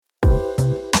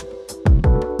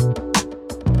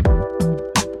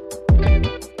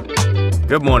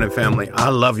Good morning, family. I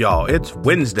love y'all. It's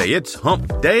Wednesday. It's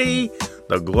hump day.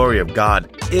 The glory of God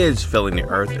is filling the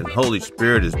earth and Holy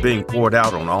Spirit is being poured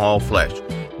out on all flesh.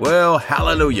 Well,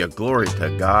 hallelujah. Glory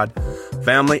to God.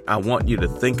 Family, I want you to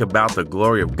think about the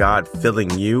glory of God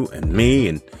filling you and me,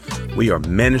 and we are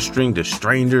ministering to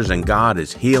strangers, and God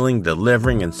is healing,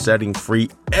 delivering, and setting free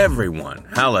everyone.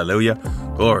 Hallelujah.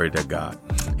 Glory to God.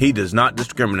 He does not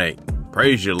discriminate.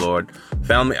 Praise you, Lord.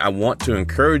 Family, I want to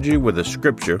encourage you with a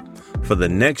scripture for the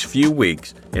next few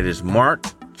weeks. It is Mark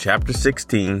chapter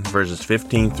 16, verses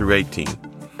 15 through 18.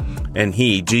 And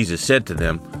he, Jesus, said to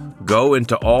them, "Go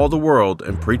into all the world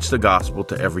and preach the gospel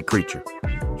to every creature.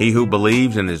 He who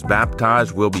believes and is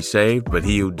baptized will be saved, but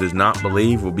he who does not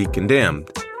believe will be condemned.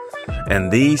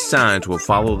 And these signs will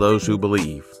follow those who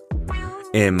believe.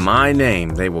 In my name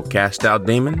they will cast out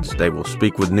demons, they will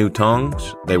speak with new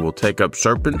tongues, they will take up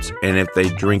serpents, and if they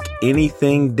drink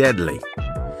anything deadly,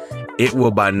 it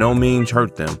will by no means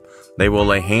hurt them. They will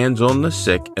lay hands on the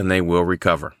sick, and they will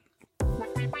recover."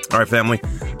 All right, family,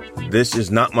 this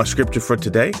is not my scripture for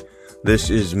today. This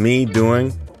is me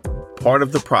doing part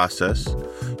of the process.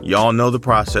 Y'all know the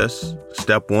process.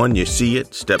 Step 1, you see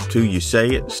it. Step 2, you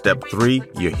say it. Step 3,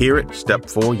 you hear it. Step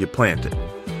 4, you plant it.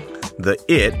 The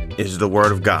it is the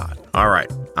word of God. All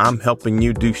right, I'm helping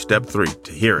you do step 3,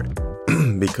 to hear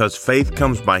it. Because faith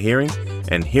comes by hearing,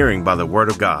 and hearing by the word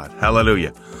of God.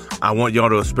 Hallelujah. I want y'all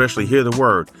to especially hear the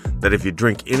word that if you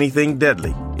drink anything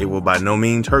deadly, it will by no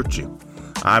means hurt you.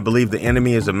 I believe the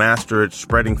enemy is a master at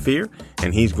spreading fear,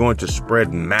 and he's going to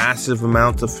spread massive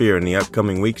amounts of fear in the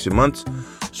upcoming weeks and months.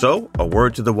 So, a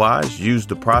word to the wise, use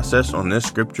the process on this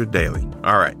scripture daily.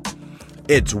 All right.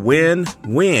 It's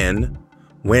win-win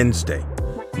Wednesday.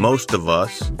 Most of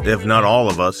us, if not all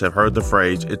of us, have heard the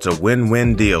phrase, it's a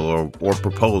win-win deal or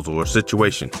proposal or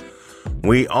situation.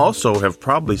 We also have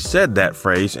probably said that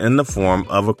phrase in the form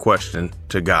of a question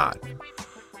to God.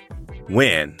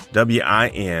 When,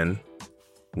 W-I-N,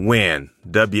 when,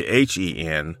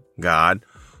 W-H-E-N, God,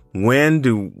 when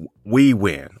do we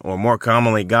win? Or more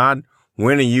commonly, God,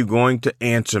 when are you going to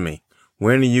answer me?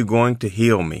 When are you going to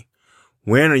heal me?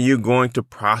 When are you going to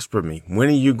prosper me? When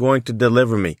are you going to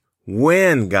deliver me?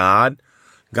 When, God?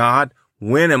 God,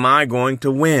 when am I going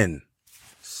to win?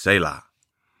 Selah.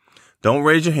 Don't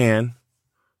raise your hand,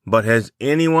 but has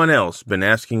anyone else been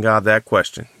asking God that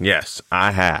question? Yes,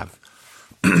 I have.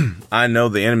 I know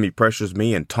the enemy pressures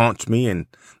me and taunts me, and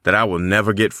that I will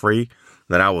never get free,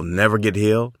 that I will never get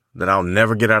healed, that I'll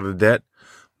never get out of debt.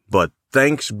 But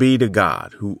thanks be to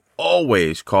God who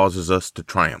always causes us to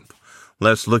triumph.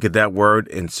 Let's look at that word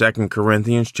in 2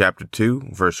 Corinthians chapter 2,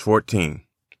 verse 14.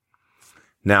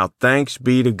 Now thanks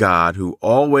be to God who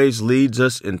always leads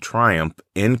us in triumph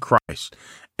in Christ,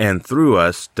 and through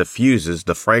us diffuses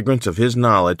the fragrance of his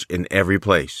knowledge in every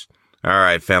place. All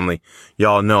right, family,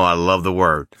 y'all know I love the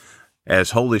word.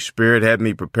 As Holy Spirit had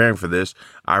me preparing for this,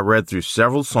 I read through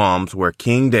several Psalms where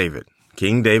King David,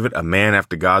 a man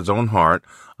after God's own heart,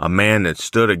 a man that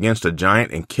stood against a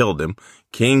giant and killed him,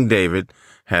 King David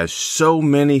has so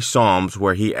many Psalms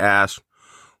where he asks,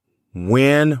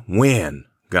 when,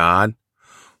 God?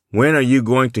 When are you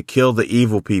going to kill the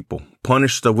evil people,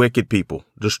 punish the wicked people,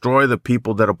 destroy the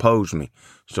people that oppose me?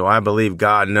 So I believe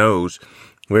God knows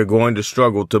we're going to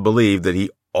struggle to believe that he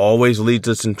always leads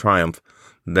us in triumph,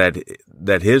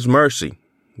 that his mercy,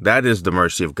 that is the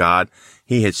mercy of God.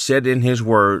 He has said in his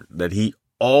word that he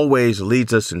always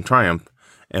leads us in triumph.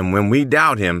 And when we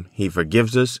doubt him, he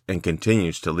forgives us and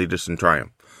continues to lead us in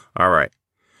triumph. All right.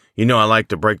 You know, I like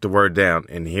to break the word down,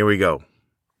 and here we go.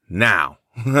 Now.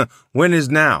 When is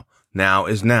now? Now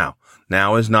is now.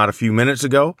 Now is not a few minutes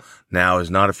ago. Now is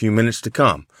not a few minutes to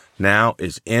come. Now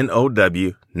is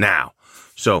N-O-W, now.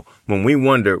 So when we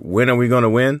wonder, when are we going to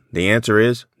win? The answer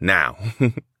is now.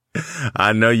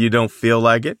 I know you don't feel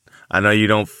like it. I know you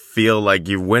don't feel like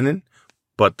you're winning,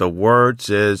 but the word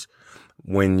says,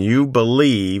 when you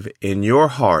believe in your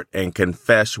heart and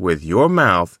confess with your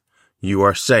mouth, you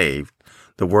are saved.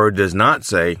 The word does not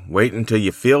say, wait until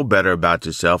you feel better about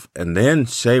yourself and then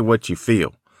say what you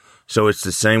feel. So it's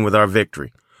the same with our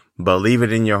victory. Believe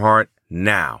it in your heart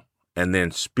now, and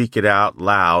then speak it out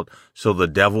loud so the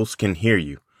devils can hear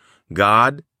you.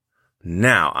 God,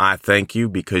 now I thank you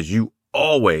because you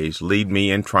always lead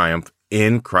me in triumph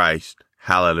in Christ.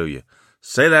 Hallelujah.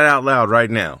 Say that out loud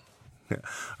right now.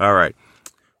 All right.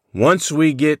 Once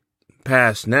we get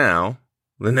past now,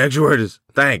 the next word is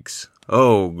thanks.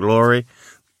 Oh, glory.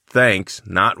 Thanks,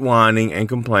 not whining and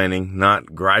complaining,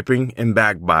 not griping and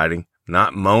backbiting,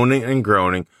 not moaning and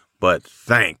groaning, but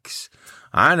thanks.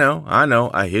 I know.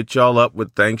 I hit y'all up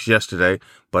with thanks yesterday,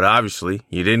 but obviously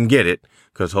you didn't get it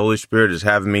because Holy Spirit is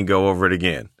having me go over it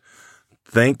again.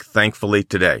 Think thankfully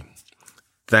today.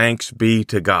 Thanks be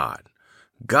to God.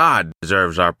 God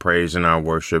deserves our praise and our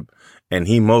worship, and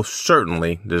he most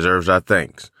certainly deserves our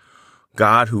thanks.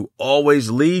 God, who always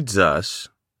leads us,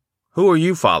 who are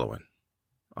you following?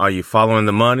 Are you following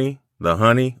the money, the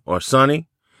honey, or Sonny?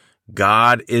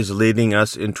 God is leading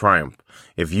us in triumph.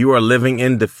 If you are living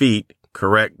in defeat,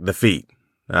 correct the feet.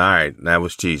 All right, that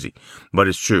was cheesy, but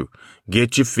it's true.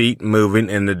 Get your feet moving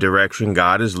in the direction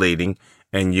God is leading,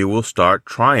 and you will start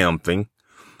triumphing.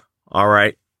 All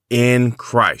right, in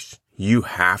Christ. You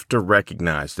have to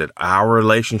recognize that our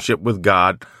relationship with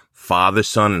God, Father,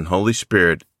 Son, and Holy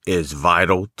Spirit is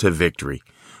vital to victory.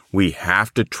 We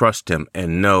have to trust him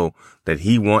and know that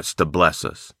he wants to bless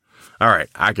us. All right,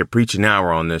 I could preach an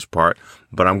hour on this part,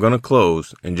 but I'm going to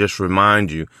close and just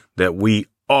remind you that we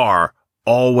are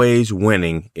always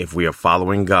winning if we are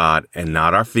following God and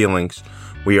not our feelings.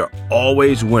 We are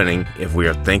always winning if we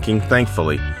are thinking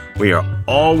thankfully. We are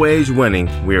always winning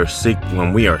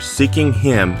when we are seeking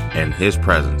him and his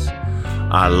presence.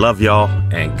 I love y'all,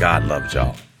 and God loves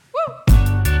y'all.